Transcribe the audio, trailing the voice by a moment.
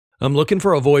I'm looking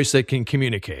for a voice that can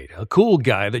communicate, a cool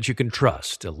guy that you can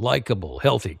trust, a likable,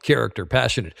 healthy character,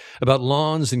 passionate about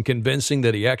lawns and convincing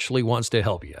that he actually wants to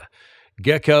help you.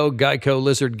 Gecko, Geico,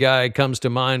 Lizard Guy comes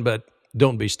to mind, but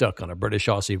don't be stuck on a British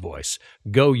Aussie voice.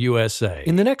 Go USA.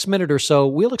 In the next minute or so,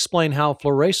 we'll explain how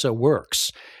Floresa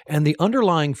works and the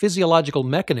underlying physiological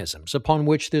mechanisms upon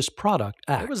which this product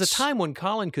acts. There was a time when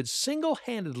Colin could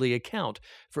single-handedly account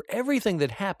for everything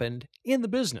that happened in the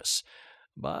business.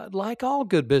 But like all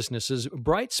good businesses,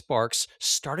 bright sparks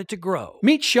started to grow.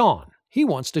 Meet Sean. He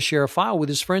wants to share a file with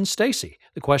his friend Stacy.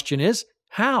 The question is,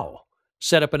 how?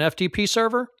 Set up an FTP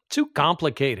server? Too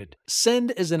complicated.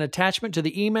 Send as an attachment to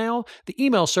the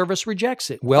email service rejects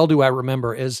it. Well do I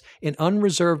remember, as in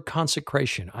unreserved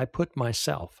consecration, I put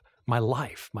myself, my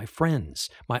life, my friends,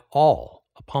 my all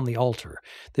upon the altar.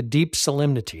 The deep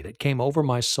solemnity that came over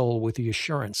my soul with the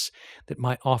assurance that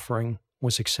my offering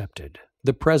was accepted.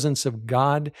 The presence of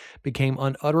God became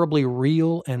unutterably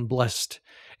real and blessed.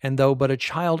 And though but a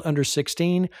child under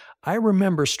 16, I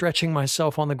remember stretching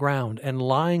myself on the ground and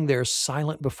lying there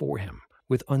silent before him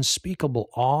with unspeakable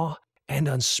awe and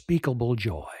unspeakable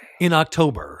joy. In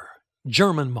October,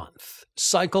 German month,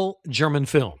 cycle German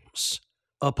films.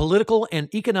 A political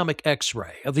and economic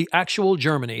x-ray of the actual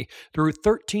Germany through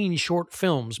 13 short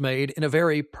films made in a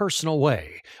very personal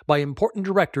way by important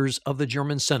directors of the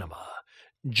German cinema.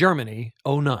 Germany,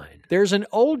 09. There's an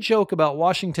old joke about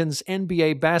Washington's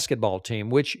NBA basketball team,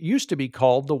 which used to be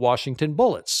called the Washington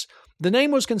Bullets. The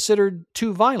name was considered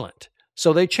too violent,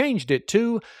 so they changed it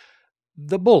to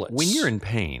the Bullets. When you're in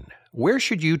pain, where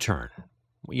should you turn?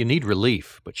 Well, you need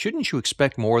relief, but shouldn't you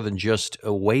expect more than just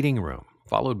a waiting room,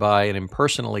 followed by an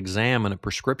impersonal exam and a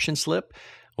prescription slip?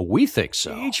 We think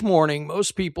so. Each morning,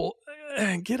 most people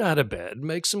get out of bed,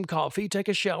 make some coffee, take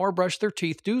a shower, brush their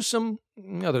teeth, do some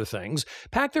other things,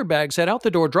 pack their bags, head out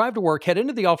the door, drive to work, head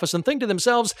into the office, and think to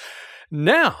themselves,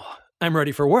 now I'm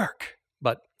ready for work.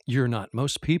 But you're not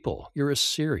most people. You're a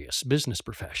serious business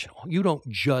professional. You don't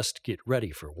just get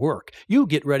ready for work. You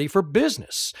get ready for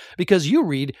business because you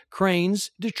read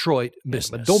Crane's Detroit Business.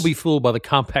 But don't be fooled by the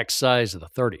compact size of the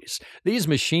 30s. These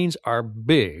machines are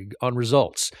big on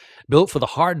results, built for the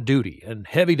hard duty and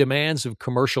heavy demands of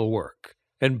commercial work,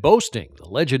 and boasting the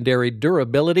legendary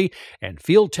durability and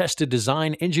field-tested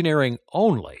design engineering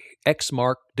only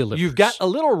Exmark delivers. You've got a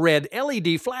little red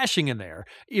LED flashing in there.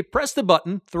 You press the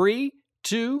button, 3,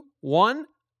 2, 1,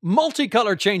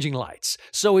 multicolor changing lights.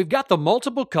 So we've got the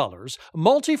multiple colors,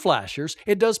 multi-flashers.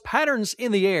 It does patterns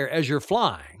in the air as you're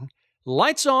flying.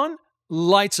 Lights on,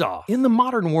 lights off. In the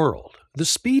modern world, the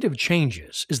speed of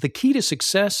changes is the key to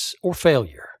success or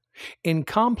failure. In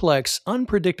complex,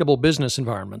 unpredictable business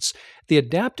environments, the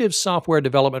adaptive software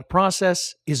development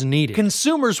process is needed.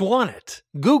 Consumers want it.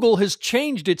 Google has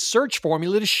changed its search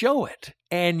formula to show it.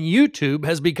 And YouTube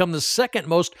has become the second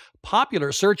most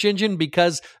popular search engine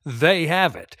because they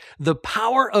have it. The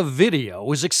power of video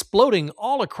is exploding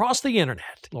all across the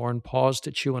internet. Lauren paused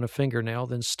to chew on a fingernail,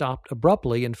 then stopped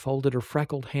abruptly and folded her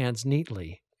freckled hands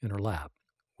neatly in her lap.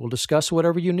 We'll discuss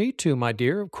whatever you need to, my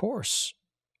dear, of course.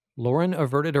 Lauren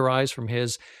averted her eyes from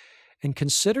his and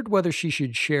considered whether she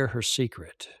should share her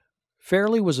secret.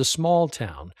 Fairleigh was a small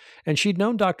town, and she'd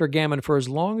known Dr. Gammon for as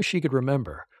long as she could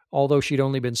remember, although she'd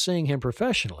only been seeing him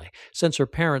professionally since her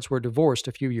parents were divorced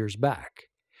a few years back.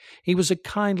 He was a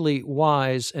kindly,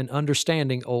 wise, and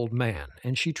understanding old man,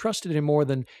 and she trusted him more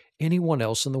than anyone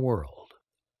else in the world.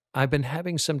 "I've been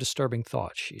having some disturbing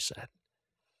thoughts," she said.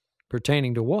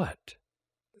 "Pertaining to what?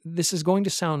 This is going to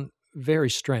sound very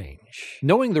strange.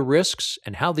 Knowing the risks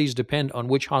and how these depend on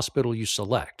which hospital you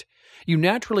select, you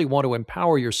naturally want to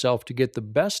empower yourself to get the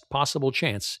best possible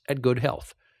chance at good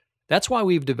health. That's why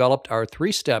we've developed our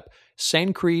 3-step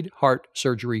Sancreed Heart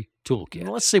Surgery Toolkit.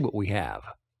 Let's see what we have.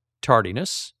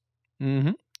 Tardiness.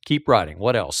 Keep writing.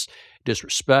 What else?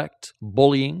 Disrespect,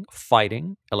 bullying,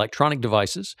 fighting, electronic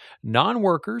devices,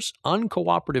 non-workers,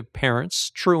 uncooperative parents,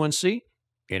 truancy.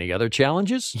 Any other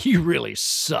challenges? You really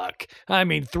suck. I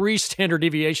mean, 3 standard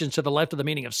deviations to the left of the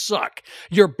meaning of suck.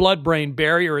 Your blood-brain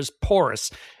barrier is porous.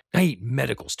 I eat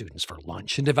medical students for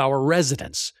lunch and devour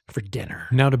residents for dinner.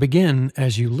 Now to begin,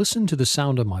 as you listen to the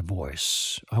sound of my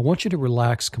voice, I want you to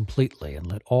relax completely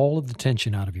and let all of the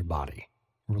tension out of your body.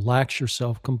 Relax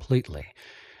yourself completely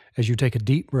as you take a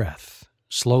deep breath,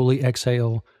 slowly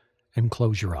exhale, and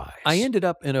close your eyes. I ended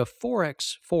up in a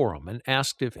Forex forum and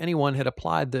asked if anyone had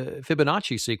applied the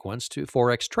Fibonacci sequence to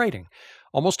Forex trading.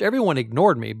 Almost everyone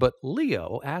ignored me, but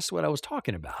Leo asked what I was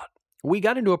talking about. We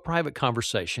got into a private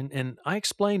conversation, and I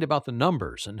explained about the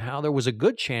numbers and how there was a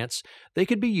good chance they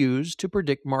could be used to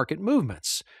predict market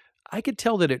movements. I could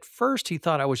tell that at first he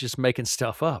thought I was just making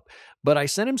stuff up, but I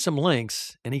sent him some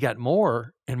links and he got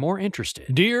more and more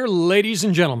interested. Dear ladies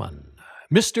and gentlemen,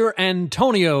 Mr.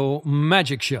 Antonio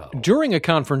Magic Show. During a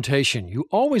confrontation, you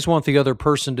always want the other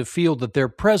person to feel that their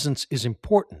presence is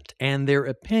important and their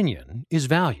opinion is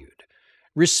valued.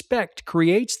 Respect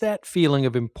creates that feeling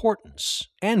of importance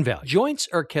and value. Joints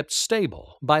are kept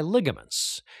stable by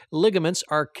ligaments. Ligaments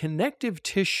are connective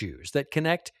tissues that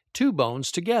connect two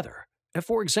bones together.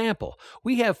 For example,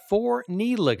 we have 4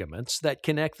 knee ligaments that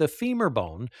connect the femur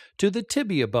bone to the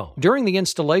tibia bone. During the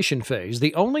installation phase,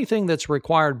 the only thing that's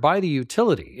required by the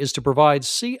utility is to provide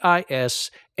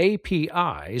CIS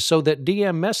API so that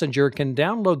DM Messenger can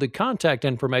download the contact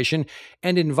information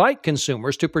and invite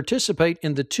consumers to participate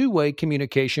in the two-way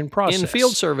communication process. In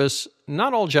field service,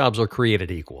 not all jobs are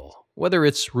created equal. Whether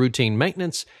it's routine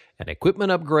maintenance, an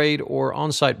equipment upgrade, or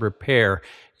on-site repair,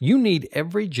 you need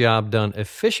every job done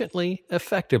efficiently,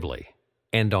 effectively,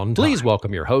 and on time. Please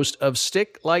welcome your host of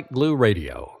Stick Like Glue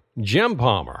Radio, Jim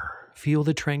Palmer. Feel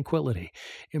the tranquility.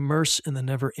 Immerse in the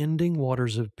never-ending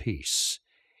waters of peace.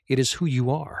 It is who you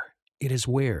are. It is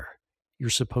where you're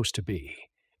supposed to be.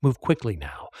 Move quickly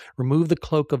now. Remove the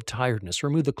cloak of tiredness.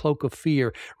 Remove the cloak of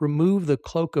fear. Remove the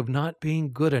cloak of not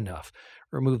being good enough.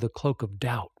 Remove the cloak of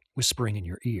doubt whispering in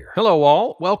your ear. Hello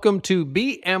all. Welcome to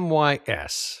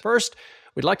BMYS. First,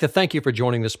 we'd like to thank you for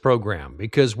joining this program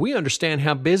because we understand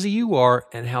how busy you are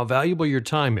and how valuable your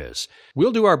time is.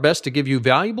 We'll do our best to give you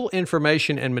valuable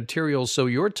information and materials so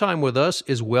your time with us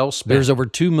is well spent. There's over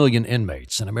 2 million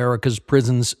inmates in America's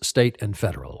prisons, state and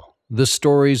federal. The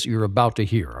stories you're about to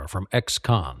hear are from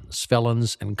ex-cons,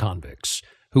 felons, and convicts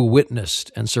who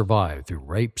witnessed and survived through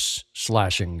rapes,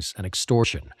 slashings, and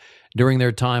extortion during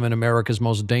their time in America's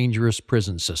most dangerous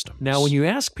prison system. Now, when you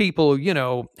ask people,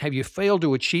 have you failed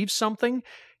to achieve something?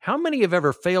 How many have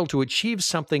ever failed to achieve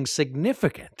something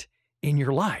significant in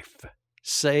your life?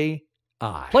 Say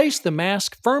I. Place the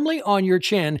mask firmly on your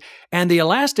chin and the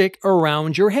elastic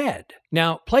around your head.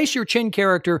 Now, place your chin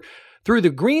character through the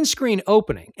green screen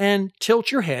opening and tilt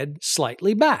your head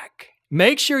slightly back.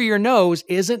 Make sure your nose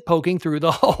isn't poking through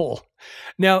the hole.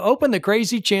 Now open the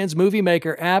Crazy Chins Movie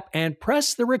Maker app and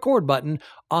press the record button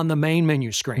on the main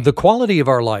menu screen. The quality of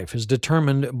our life is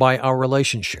determined by our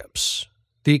relationships.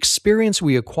 The experience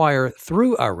we acquire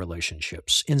through our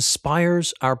relationships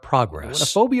inspires our progress. When a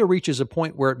phobia reaches a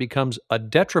point where it becomes a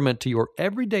detriment to your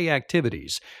everyday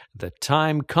activities, the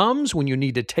time comes when you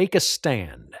need to take a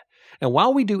stand. And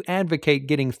while we do advocate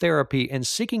getting therapy and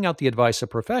seeking out the advice of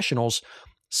professionals,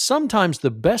 sometimes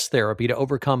the best therapy to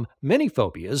overcome many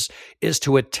phobias is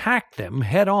to attack them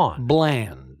head on.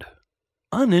 Bland,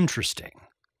 uninteresting,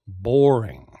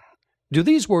 boring. Do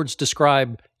these words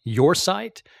describe your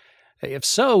site? If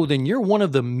so, then you're one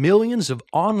of the millions of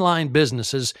online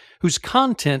businesses whose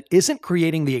content isn't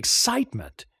creating the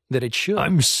excitement that it should.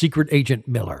 I'm Secret Agent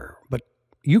Miller, but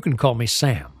you can call me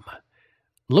Sam.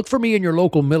 Look for me in your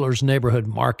local Miller's neighborhood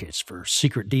markets for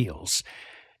secret deals.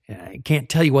 I can't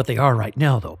tell you what they are right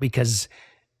now, though, because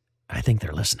I think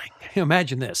they're listening.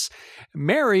 Imagine this.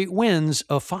 Mary wins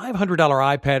a $500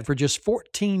 iPad for just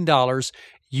 $14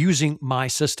 using my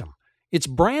system. It's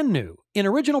brand new, in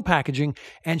original packaging,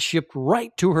 and shipped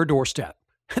right to her doorstep.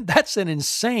 That's an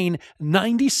insane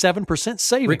 97%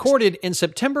 savings. Recorded in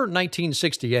September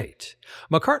 1968,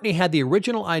 McCartney had the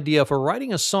original idea for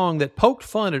writing a song that poked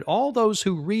fun at all those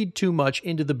who read too much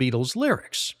into the Beatles'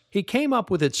 lyrics. He came up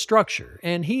with its structure,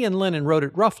 and he and Lennon wrote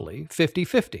it roughly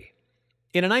 50-50.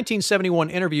 In a 1971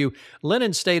 interview,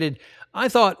 Lennon stated, "I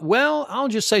thought, well, I'll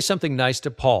just say something nice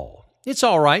to Paul. It's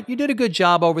all right. You did a good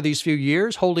job over these few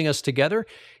years holding us together.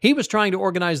 He was trying to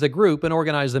organize the group and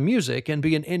organize the music and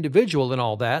be an individual and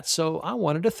all that, so I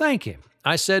wanted to thank him.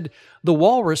 I said, the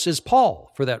walrus is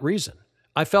Paul for that reason.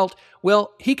 I felt,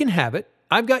 well, he can have it.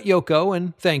 I've got Yoko,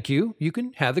 and thank you. You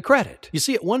can have the credit." You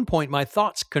see, at one point, my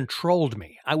thoughts controlled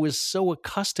me. I was so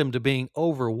accustomed to being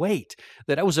overweight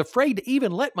that I was afraid to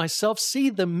even let myself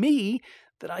see the me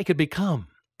that I could become.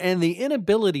 And the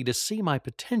inability to see my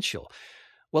potential,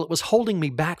 well, it was holding me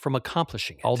back from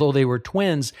accomplishing it. Although they were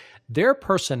twins, their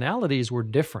personalities were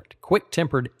different.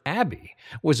 Quick-tempered Abby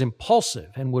was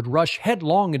impulsive and would rush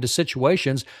headlong into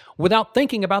situations without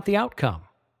thinking about the outcome.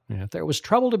 And if there was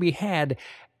trouble to be had,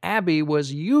 Abby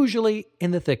was usually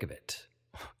in the thick of it.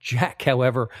 Jack,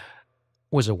 however,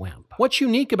 was a wimp. What's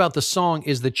unique about the song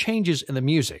is the changes in the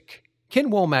music.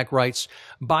 Ken Womack writes,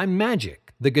 "By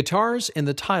magic, the guitars in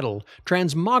the title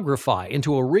transmogrify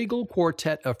into a regal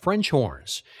quartet of French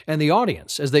horns, and the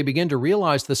audience, as they begin to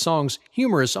realize the song's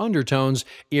humorous undertones,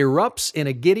 erupts in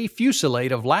a giddy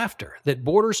fusillade of laughter that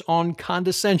borders on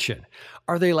condescension.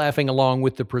 Are they laughing along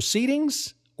with the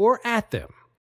proceedings, or at them.